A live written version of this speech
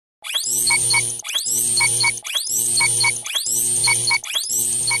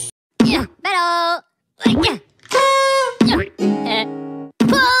Yeah, metal. Yeah.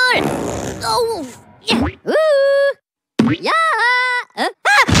 Pull. Oh. Yeah. Woo. Yeah.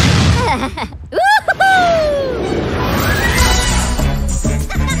 Woohoo!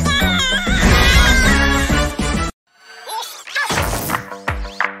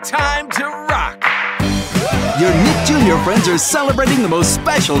 Time to rock! Your Nick Jr. friends are celebrating the most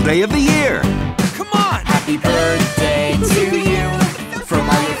special day of the year. Come on! Happy birthday to you, from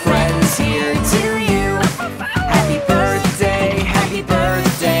all your friends here to you. Happy birthday, happy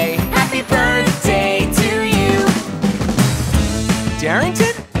birthday, happy birthday to you.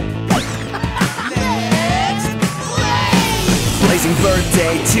 Darrington? Blazing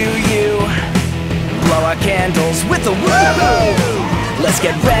birthday to you. Blow out candles with a woo! Let's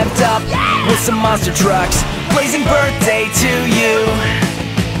get revved up with some monster trucks. Blazing birthday to you.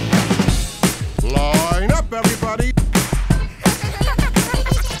 Line up, everybody.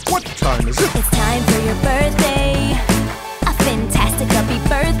 What time is it? It's time for your birthday. A fantastic happy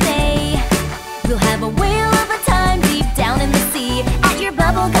birthday. We'll have a whale of a time deep down in the sea at your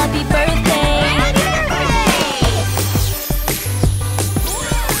bubble guppy birthday.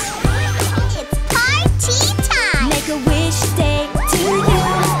 It's party time. Make a wish day to you.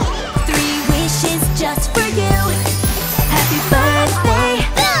 3 wishes just for you. Happy birthday.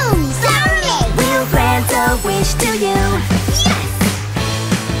 Boom! Sorry! We'll grant a wish to you.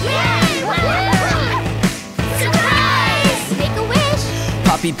 Yay! Wow! Surprise! Make a wish.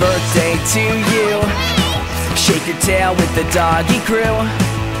 Happy birthday to you. Shake your tail with the doggy crew.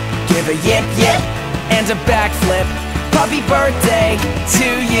 Give a yip yip and a backflip. Happy birthday to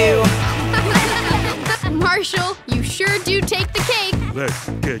you. Marshall, you sure do take the cake. Let's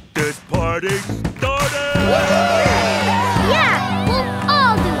get this party started! Yeah! We'll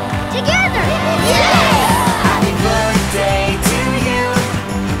all do it together! Happy birthday to you.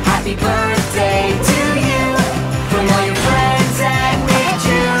 Happy birthday to you. From all your friends at Nick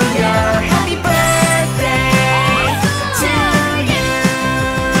Jr. Happy birthday to you.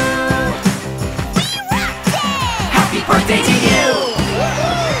 Happy birthday to you.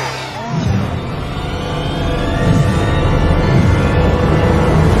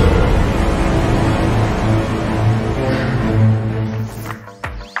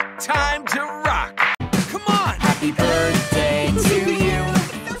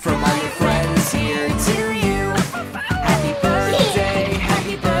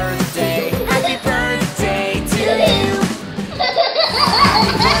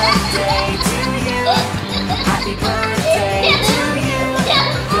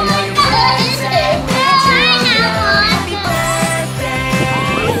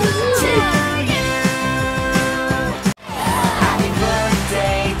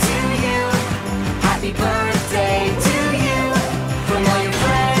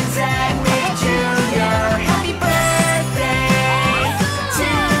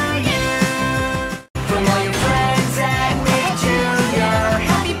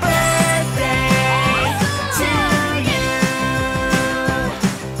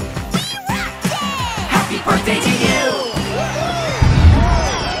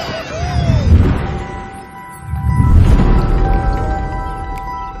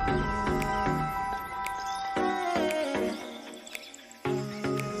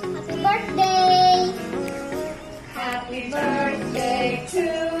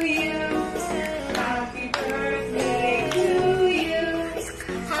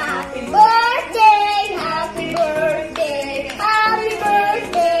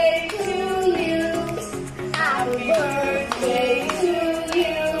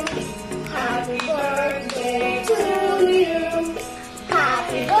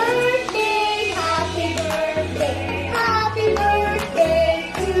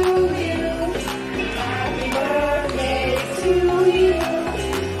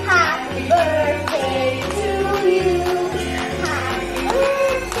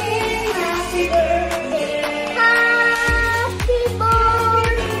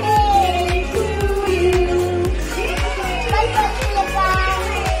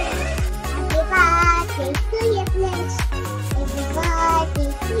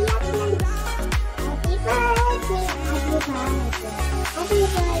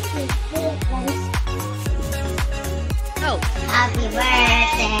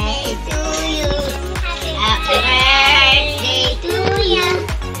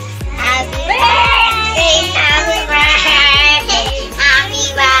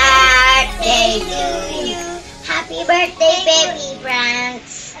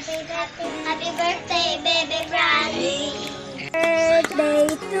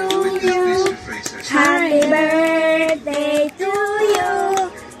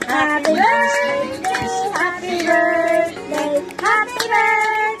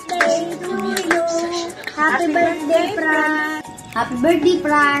 birthday,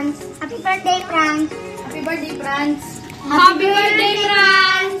 Franz. Happy birthday, Franz. Happy birthday, Franz. Happy birthday,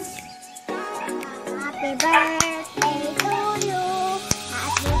 Franz. Happy birthday to you.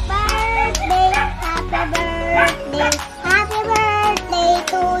 Happy birthday. Happy birthday. Happy birthday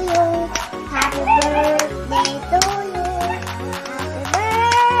to you. Happy birthday to you. Happy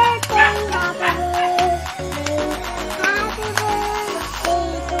birthday. Happy birthday. Happy birthday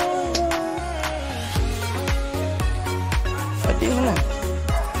to you. Pati mo na.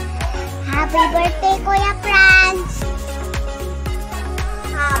 Happy birthday, Kuya Franz!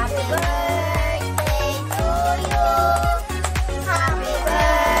 Happy birthday to you! Happy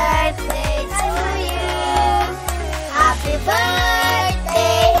birthday to you! Happy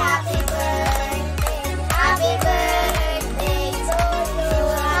birthday! Happy birthday! Happy birthday to you!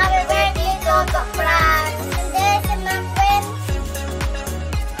 Happy birthday to Franz! There's my friend!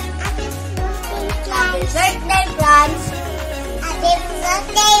 Happy birthday, Franz! Happy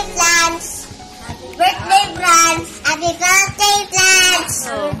birthday, Franz! Birthday, Franz! Happy birthday, Franz!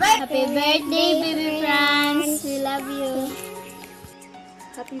 Happy birthday, baby Franz. We love you.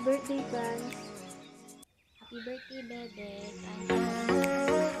 Happy birthday, Franz. Happy birthday, bebe.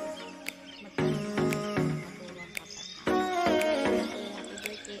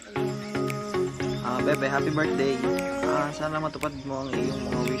 Bebe, happy birthday. Sana matupad mo ang iyong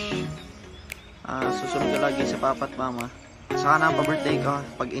mga wish. Susunod ka lagi sa papa at mama. Sana pa birthday ka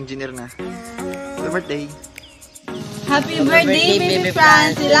pag engineer na. Happy birthday. Happy birthday, baby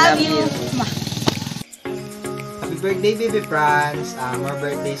Franz. We love you. Happy birthday, baby Franz. More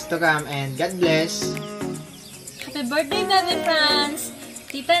birthdays to come and God bless. Happy birthday, baby Franz.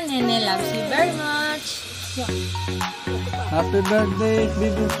 Tita Nene loves you very much. Happy birthday,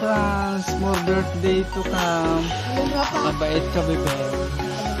 baby Franz. More birthday to come. Mabait ka, bebe.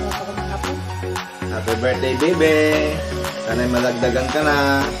 Happy birthday, bebe. Sana'y malagdagan ka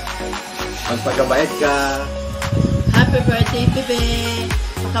na. Magpagkabait ka. Happy birthday, bebe.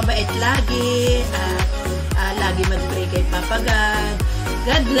 Makabait lagi. Lagi mag-pray kay Papa God.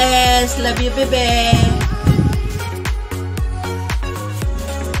 God bless. Love you, bebe.